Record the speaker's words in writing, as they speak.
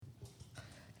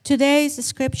Today's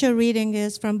scripture reading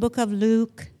is from book of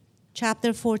Luke,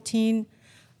 chapter 14,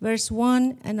 verse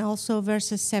 1, and also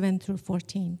verses 7 through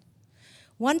 14.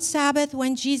 One Sabbath,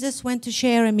 when Jesus went to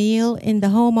share a meal in the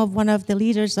home of one of the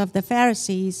leaders of the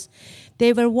Pharisees,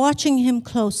 they were watching him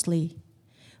closely.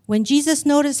 When Jesus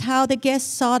noticed how the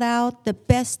guests sought out the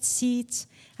best seats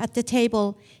at the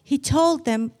table, he told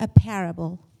them a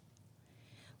parable.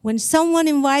 When someone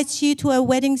invites you to a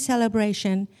wedding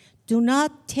celebration, do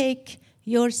not take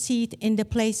your seat in the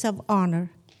place of honor.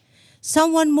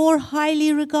 Someone more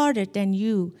highly regarded than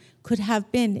you could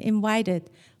have been invited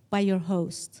by your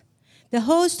host. The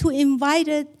host who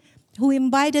invited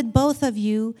both of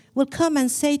you will come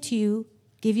and say to you,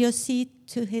 give your seat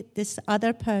to this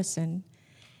other person.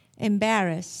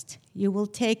 Embarrassed, you will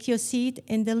take your seat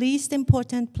in the least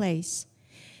important place.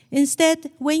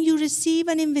 Instead, when you receive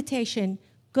an invitation,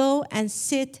 go and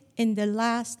sit in the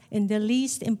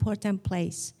least important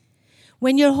place.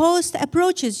 When your host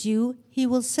approaches you, he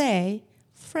will say,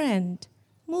 friend,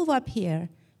 move up here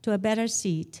to a better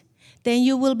seat. Then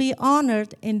you will be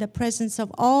honored in the presence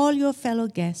of all your fellow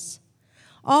guests.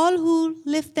 All who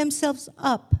lift themselves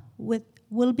up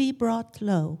will be brought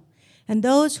low, and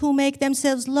those who make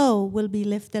themselves low will be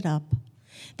lifted up.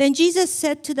 Then Jesus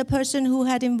said to the person who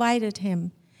had invited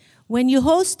him, when you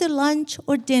host a lunch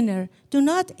or dinner, do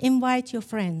not invite your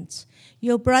friends,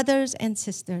 your brothers and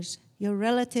sisters, your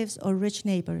relatives or rich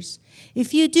neighbors.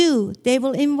 If you do, they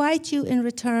will invite you in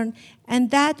return, and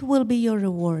that will be your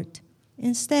reward.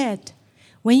 Instead,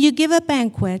 when you give a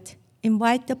banquet,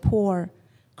 invite the poor,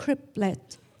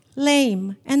 crippled,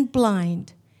 lame, and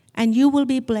blind, and you will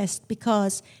be blessed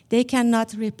because they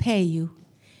cannot repay you.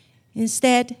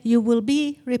 Instead, you will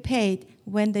be repaid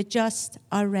when the just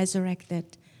are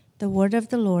resurrected. The word of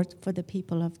the Lord for the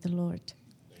people of the Lord.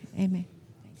 Amen.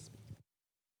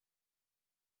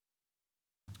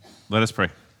 Let us pray.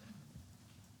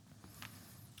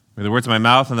 May the words of my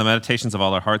mouth and the meditations of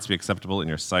all our hearts be acceptable in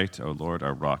your sight, O Lord,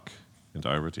 our rock and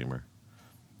our Redeemer.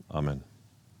 Amen.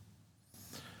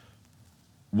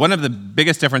 One of the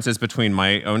biggest differences between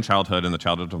my own childhood and the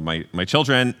childhood of my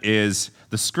children is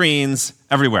the screens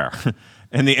everywhere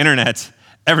and the internet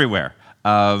everywhere.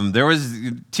 There was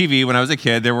TV when I was a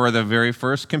kid. There were the very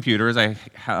first computers.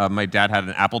 My dad had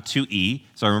an Apple IIe,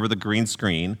 so I remember the green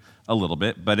screen a little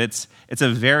bit, but it's a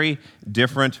very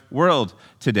different world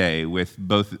today with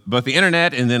both the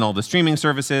internet and then all the streaming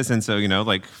services. And so,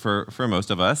 like for most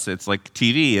of us, it's like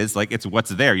TV is like it's what's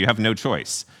there. You have no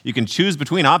choice. You can choose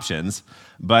between options,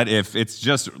 but if it's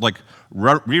just like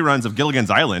reruns of Gilligan's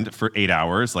Island for 8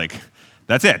 hours, like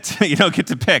that's it. You don't get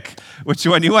to pick which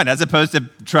one you want, as opposed to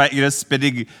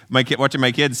watching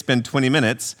my kids spend 20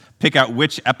 minutes, pick out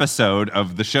which episode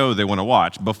of the show they want to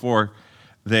watch before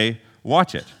they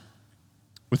watch it.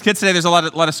 With kids today, there's a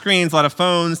lot of screens, a lot of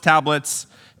phones, tablets,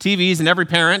 TVs, and every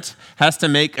parent has to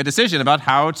make a decision about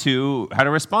how to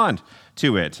respond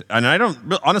to it. And I don't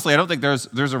think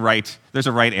there's a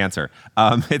right answer.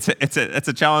 It's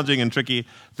a challenging and tricky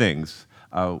thing.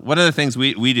 One of the things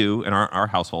we do in our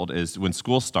household is when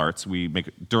school starts,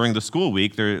 during the school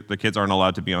week, the kids aren't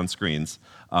allowed to be on screens,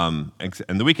 and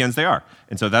the weekends they are.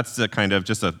 And so that's a kind of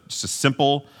just a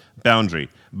simple boundary.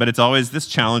 But it's always this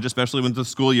challenge, especially when the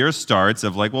school year starts,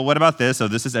 of like, well, what about this? Oh,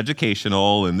 this is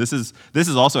educational, and this is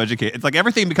also educational. It's like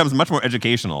everything becomes much more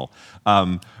educational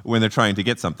when they're trying to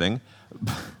get something.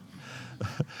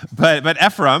 But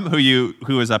Ephraim,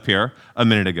 who was up here a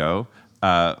minute ago,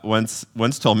 once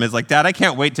told me, is like, Dad, I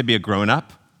can't wait to be a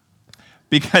grown-up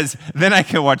because then I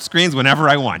can watch screens whenever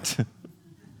I want.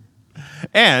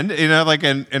 And,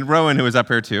 and Rowan, who was up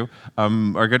here too,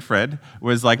 our good friend,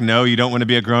 was like, no, you don't want to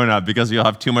be a grown-up because you'll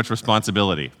have too much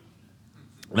responsibility.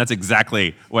 And that's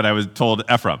exactly what I was told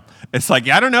Ephraim. It's like,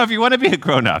 I don't know if you want to be a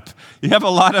grown-up.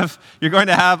 You're going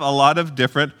to have a lot of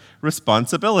different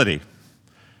responsibility.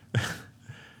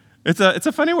 It's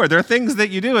a funny word. There are things that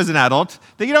you do as an adult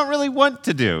that you don't really want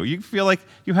to do. You feel like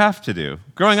you have to do.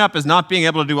 Growing up is not being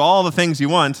able to do all the things you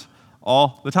want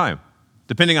all the time.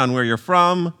 Depending on where you're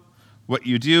from, what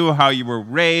you do, how you were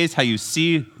raised, how you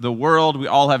see the world, we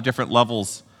all have different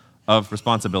levels of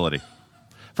responsibility.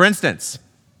 For instance,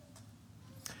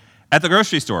 at the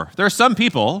grocery store, there are some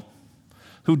people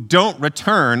who don't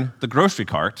return the grocery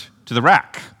cart to the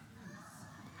rack.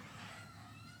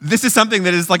 This is something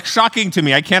that is like shocking to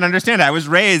me. I can't understand it. I was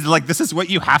raised like this is what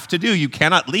you have to do. You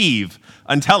cannot leave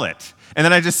until it. And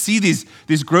then I just see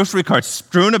these grocery carts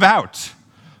strewn about.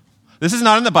 This is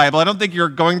not in the Bible. I don't think you're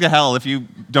going to hell if you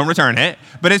don't return it.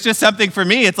 But it's just something for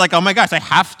me. It's like, oh my gosh, I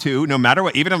have to, no matter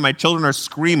what. Even if my children are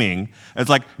screaming,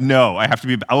 it's like, no, I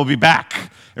will be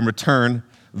back and return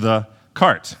the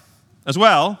cart. As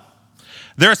well,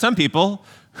 There are some people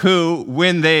who,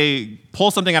 when they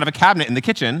pull something out of a cabinet in the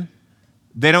kitchen,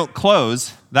 they don't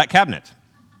close that cabinet.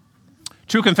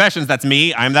 True confessions, that's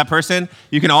me. I'm that person.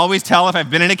 You can always tell if I've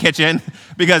been in a kitchen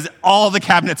because all the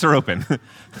cabinets are open.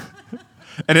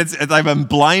 And it's I'm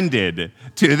blinded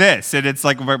to this. And it's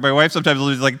like my wife sometimes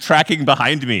is like tracking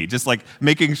behind me, just like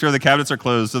making sure the cabinets are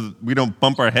closed so that we don't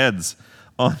bump our heads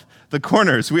on the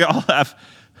corners. We all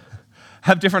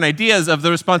have different ideas of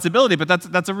the responsibility, but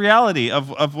that's a reality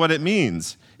of what it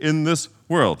means in this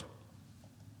world.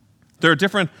 There are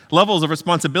different levels of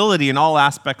responsibility in all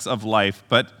aspects of life,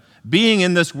 but being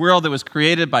in this world that was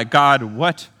created by God,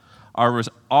 what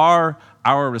are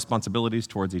our responsibilities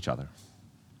towards each other?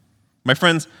 My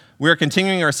friends, we are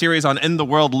continuing our series on In the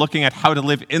World, looking at how to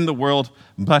live in the world,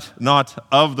 but not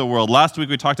of the world. Last week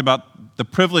we talked about the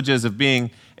privileges of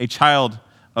being a child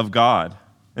of God.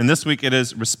 And this week it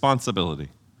is responsibility.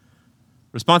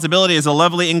 Responsibility is a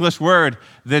lovely English word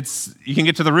you can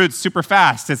get to the roots super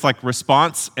fast. It's like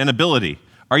response and ability.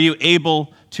 Are you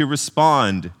able to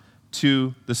respond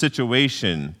to the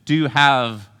situation? Do you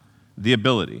have the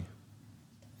ability?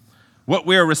 What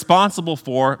we are responsible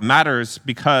for matters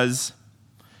because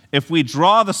if we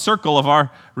draw the circle of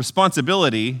our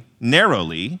responsibility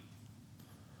narrowly,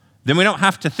 then we don't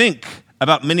have to think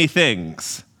about many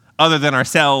things other than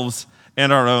ourselves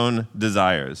and our own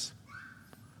desires.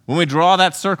 When we draw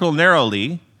that circle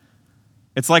narrowly,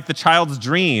 it's like the child's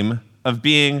dream of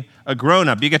being a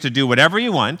grown-up. You get to do whatever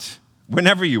you want,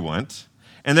 whenever you want,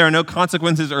 and there are no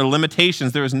consequences or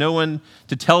limitations. There is no one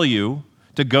to tell you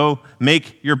to go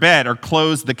make your bed or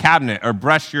close the cabinet or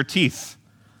brush your teeth.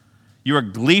 You are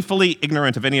gleefully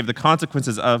ignorant of any of the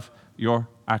consequences of your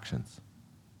actions.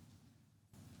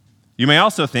 You may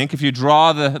also think if you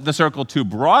draw the circle too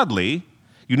broadly,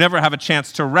 you never have a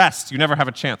chance to rest. You never have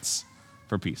a chance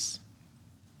for peace.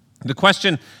 The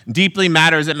question deeply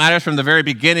matters. It matters from the very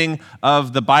beginning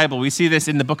of the Bible. We see this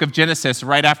in the book of Genesis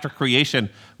right after creation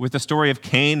with the story of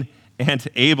Cain and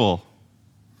Abel.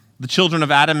 The children of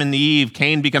Adam and Eve,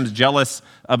 Cain becomes jealous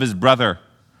of his brother.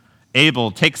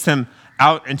 Abel takes him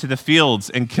out into the fields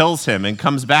and kills him and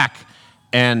comes back.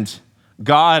 And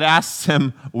God asks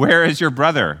him, "Where is your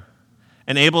brother?"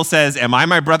 And Abel says, "Am I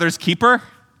my brother's keeper?"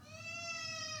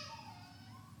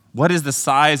 What is the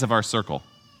size of our circle?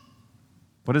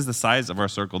 What is the size of our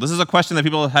circle? This is a question that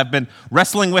people have been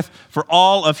wrestling with for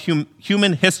all of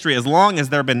human history. As long as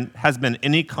there has been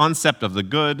any concept of the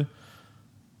good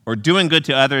or doing good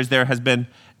to others, there has been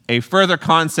a further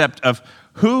concept of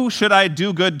who should I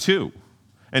do good to?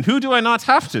 And who do I not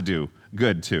have to do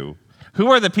good to? Who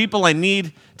are the people I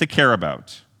need to care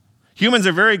about? Humans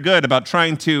are very good about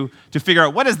trying to figure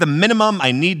out what is the minimum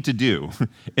I need to do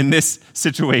in this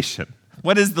situation.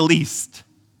 What is the least?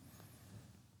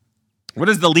 What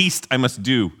is the least I must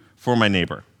do for my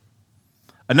neighbor?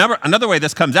 Another way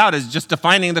this comes out is just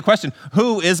defining the question,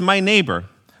 who is my neighbor?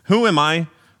 Who am I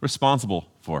responsible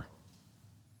for?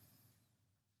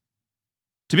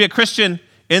 To be a Christian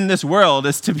in this world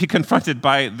is to be confronted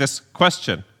by this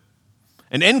question.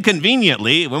 And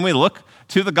inconveniently, when we look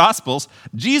to the Gospels,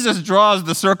 Jesus draws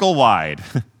the circle wide.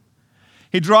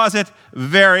 He draws it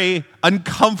very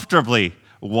uncomfortably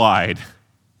wide.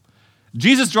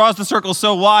 Jesus draws the circle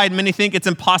so wide, many think it's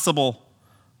impossible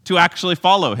to actually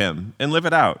follow him and live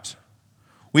it out.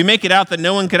 We make it out that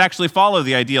no one could actually follow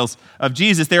the ideals of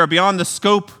Jesus. They are beyond the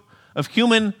scope of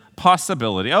human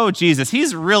possibility. Oh, Jesus,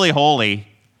 he's really holy.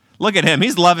 Look at him.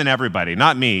 He's loving everybody,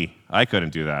 not me. I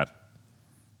couldn't do that.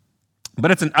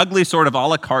 But it's an ugly sort of a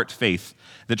la carte faith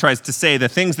that tries to say the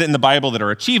things that in the Bible that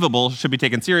are achievable should be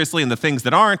taken seriously and the things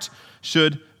that aren't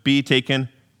should be taken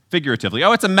figuratively.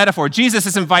 Oh, it's a metaphor. Jesus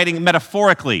is inviting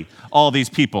metaphorically all these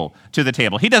people to the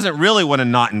table. He doesn't really want to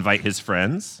not invite his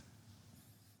friends.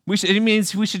 It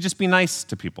means we should just be nice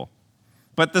to people.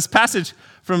 But this passage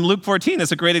from Luke 14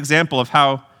 is a great example of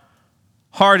how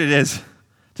hard it is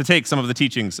to take some of the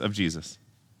teachings of Jesus.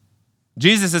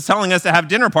 Jesus is telling us to have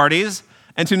dinner parties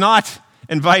and to not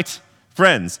invite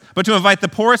friends, but to invite the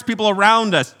poorest people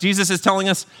around us. Jesus is telling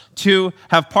us to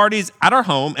have parties at our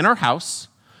home, in our house,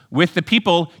 with the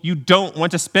people you don't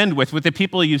want to spend with the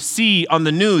people you see on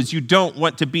the news you don't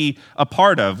want to be a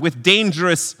part of, with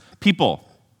dangerous people.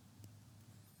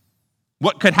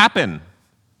 What could happen?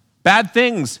 Bad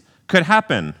things could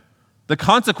happen. The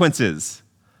consequences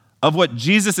of what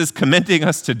Jesus is commending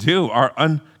us to do are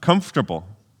uncomfortable.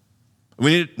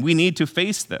 We need to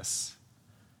face this.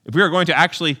 If we are going to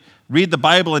actually read the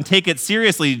Bible and take it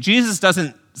seriously, Jesus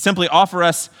doesn't simply offer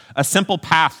us a simple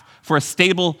path for a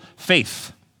stable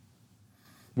faith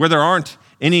where there aren't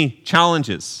any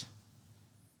challenges.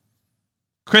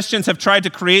 Christians have tried to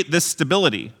create this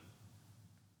stability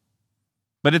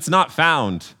but it's not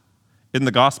found in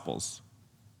the Gospels.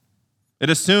 It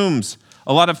assumes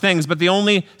a lot of things, but the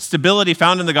only stability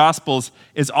found in the Gospels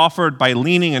is offered by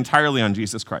leaning entirely on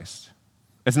Jesus Christ.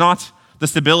 It's not the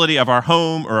stability of our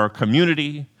home or our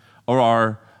community or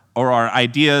our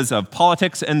ideas of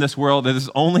politics in this world. It is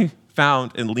only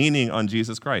found in leaning on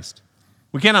Jesus Christ.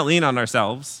 We cannot lean on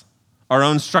ourselves, our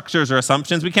own structures or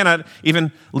assumptions. We cannot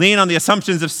even lean on the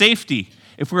assumptions of safety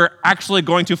if we're actually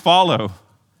going to follow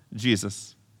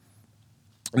Jesus.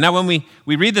 Now, when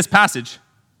we read this passage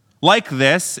like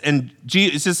this, and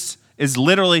Jesus is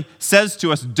literally says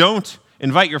to us, don't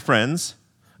invite your friends,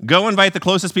 go invite the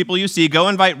closest people you see, go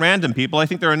invite random people. I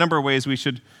think there are a number of ways we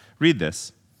should read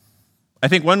this. I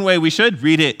think one way we should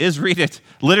read it is read it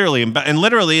literally. And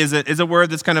literally is a word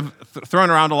that's kind of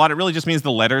thrown around a lot. It really just means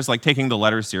the letters, like taking the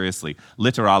letters seriously.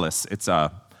 Literalis.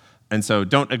 And so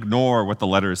don't ignore what the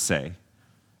letters say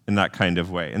in that kind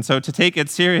of way. And so to take it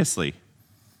seriously,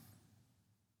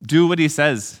 do what he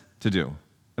says to do.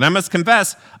 And I must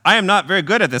confess, I am not very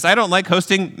good at this. I don't like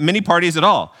hosting many parties at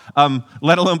all,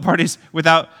 let alone parties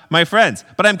without my friends.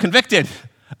 But I'm convicted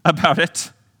about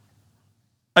it.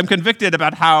 I'm convicted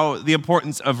about how the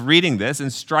importance of reading this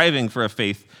and striving for a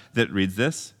faith that reads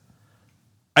this.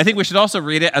 I think we should also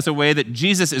read it as a way that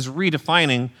Jesus is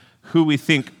redefining who we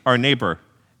think our neighbor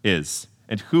is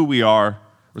and who we are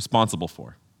responsible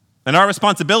for. And our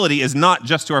responsibility is not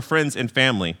just to our friends and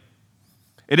family.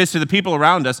 It is to the people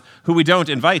around us who we don't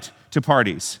invite to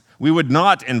parties. We would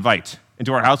not invite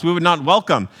into our house. We would not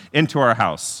welcome into our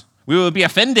house. We would be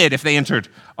offended if they entered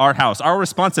our house. Our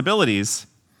responsibilities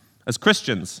as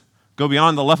Christians go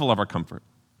beyond the level of our comfort.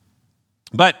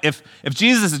 But if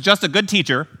Jesus is just a good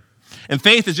teacher, and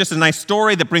faith is just a nice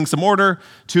story that brings some order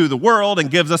to the world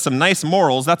and gives us some nice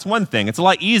morals, that's one thing. It's a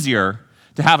lot easier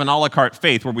to have an a la carte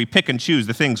faith where we pick and choose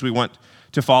the things we want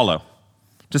to follow.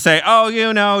 To say,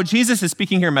 Jesus is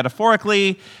speaking here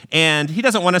metaphorically, and he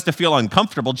doesn't want us to feel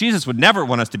uncomfortable. Jesus would never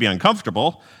want us to be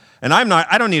uncomfortable, and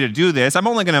I don't need to do this. I'm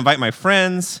only going to invite my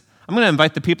friends. I'm going to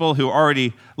invite the people who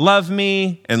already love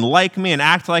me and like me and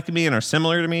act like me and are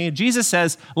similar to me. Jesus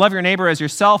says, love your neighbor as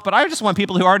yourself, but I just want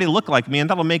people who already look like me, and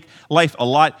that'll make life a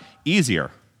lot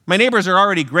easier. My neighbors are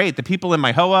already great. The people in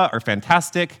my hoa are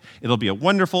fantastic. It'll be a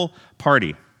wonderful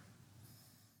party.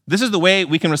 This is the way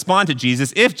we can respond to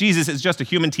Jesus if Jesus is just a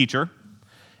human teacher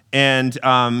and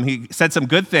he said some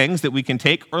good things that we can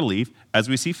take or leave as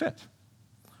we see fit.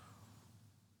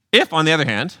 If, on the other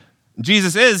hand,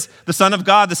 Jesus is the Son of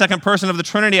God, the second person of the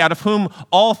Trinity, out of whom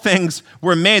all things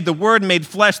were made, the Word made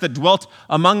flesh that dwelt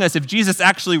among us, if Jesus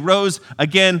actually rose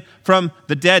again from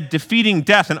the dead, defeating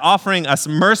death and offering us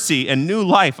mercy and new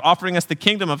life, offering us the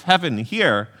kingdom of heaven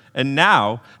here and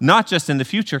now, not just in the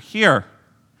future, here,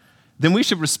 then we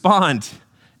should respond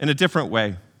in a different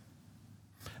way.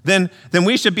 Then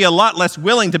we should be a lot less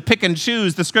willing to pick and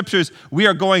choose the scriptures we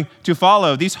are going to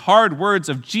follow. These hard words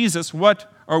of Jesus,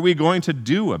 what are we going to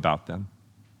do about them?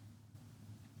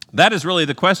 That is really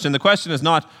the question. The question is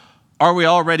not, are we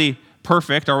already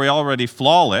perfect? Are we already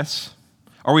flawless?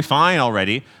 Are we fine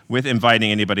already with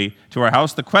inviting anybody to our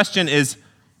house? The question is,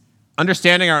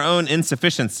 understanding our own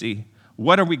insufficiency,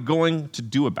 what are we going to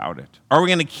do about it? Are we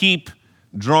going to keep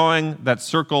drawing that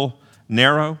circle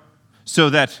narrow so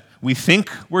that we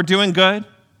think we're doing good?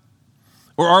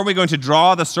 Or are we going to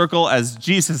draw the circle as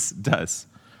Jesus does,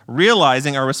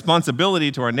 realizing our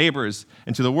responsibility to our neighbors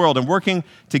and to the world and working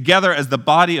together as the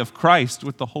body of Christ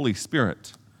with the Holy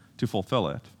Spirit to fulfill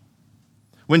it?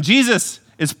 When Jesus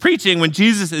is preaching, when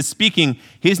Jesus is speaking,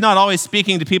 he's not always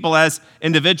speaking to people as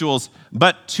individuals,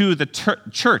 but to the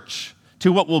church,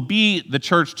 to what will be the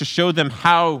church, to show them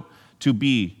how to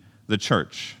be the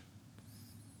church.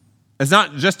 It's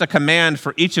not just a command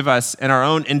for each of us in our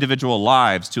own individual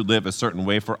lives to live a certain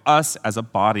way, for us as a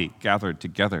body gathered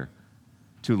together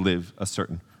to live a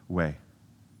certain way.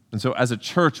 And so as a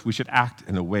church, we should act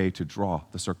in a way to draw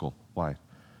the circle wide.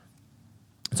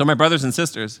 So my brothers and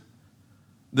sisters,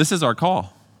 this is our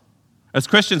call. As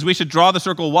Christians, we should draw the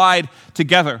circle wide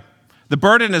together. The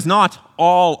burden is not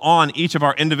all on each of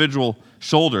our individual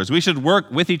shoulders. We should work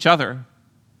with each other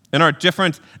in our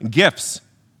different gifts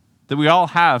that we all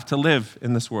have to live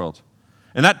in this world.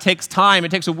 And that takes time.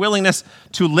 It takes a willingness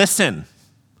to listen.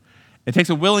 It takes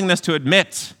a willingness to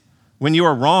admit when you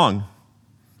are wrong.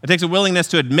 It takes a willingness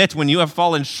to admit when you have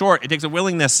fallen short. It takes a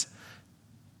willingness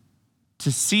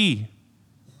to see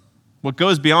what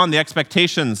goes beyond the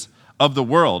expectations of the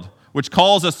world, which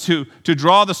calls us to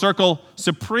draw the circle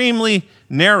supremely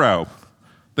narrow.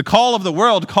 The call of the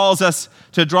world calls us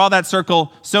to draw that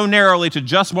circle so narrowly to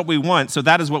just what we want, so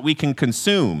that is what we can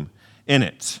consume in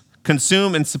it.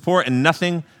 Consume and support and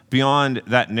nothing beyond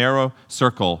that narrow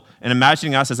circle and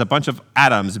imagining us as a bunch of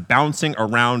atoms bouncing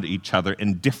around each other,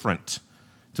 indifferent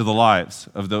to the lives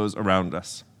of those around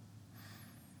us.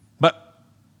 But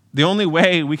the only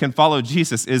way we can follow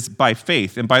Jesus is by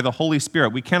faith and by the Holy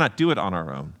Spirit. We cannot do it on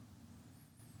our own.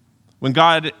 When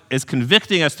God is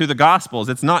convicting us through the Gospels,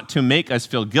 it's not to make us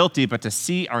feel guilty, but to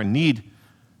see our need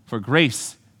for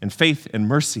grace and faith and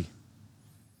mercy.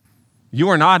 You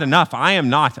are not enough. I am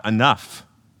not enough.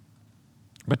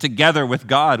 But together with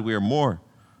God, we are more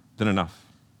than enough.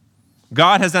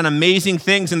 God has done amazing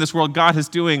things in this world. God is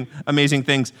doing amazing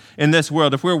things in this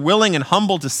world. If we're willing and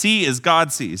humble to see as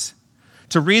God sees,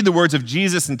 to read the words of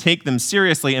Jesus and take them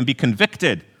seriously and be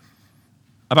convicted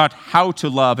about how to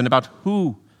love and about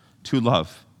who to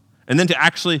love, and then to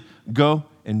actually go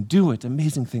and do it,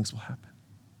 amazing things will happen.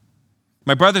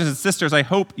 My brothers and sisters, I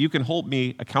hope you can hold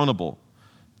me accountable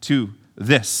to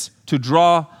this, to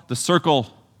draw the circle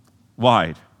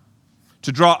wide,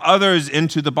 to draw others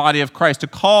into the body of Christ, to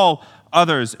call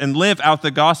others and live out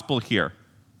the gospel here.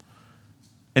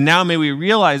 And now may we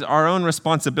realize our own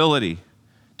responsibility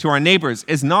to our neighbors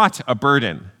is not a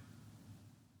burden.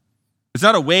 It's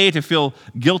not a way to feel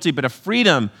guilty, but a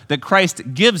freedom that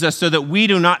Christ gives us so that we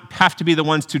do not have to be the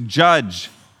ones to judge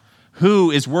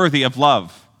who is worthy of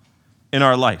love in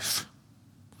our life.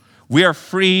 We are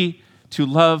free to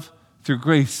love through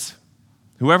grace,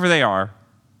 whoever they are,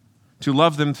 to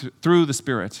love them through the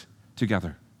Spirit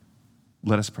together.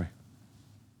 Let us pray.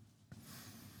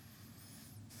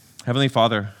 Heavenly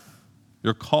Father,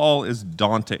 your call is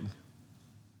daunting,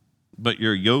 but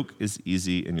your yoke is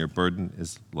easy and your burden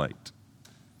is light.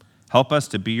 Help us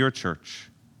to be your church.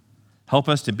 Help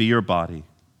us to be your body.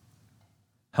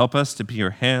 Help us to be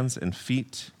your hands and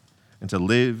feet and to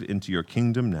live into your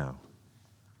kingdom now.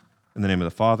 In the name of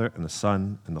the Father, and the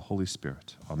Son, and the Holy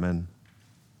Spirit. Amen.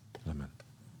 Amen.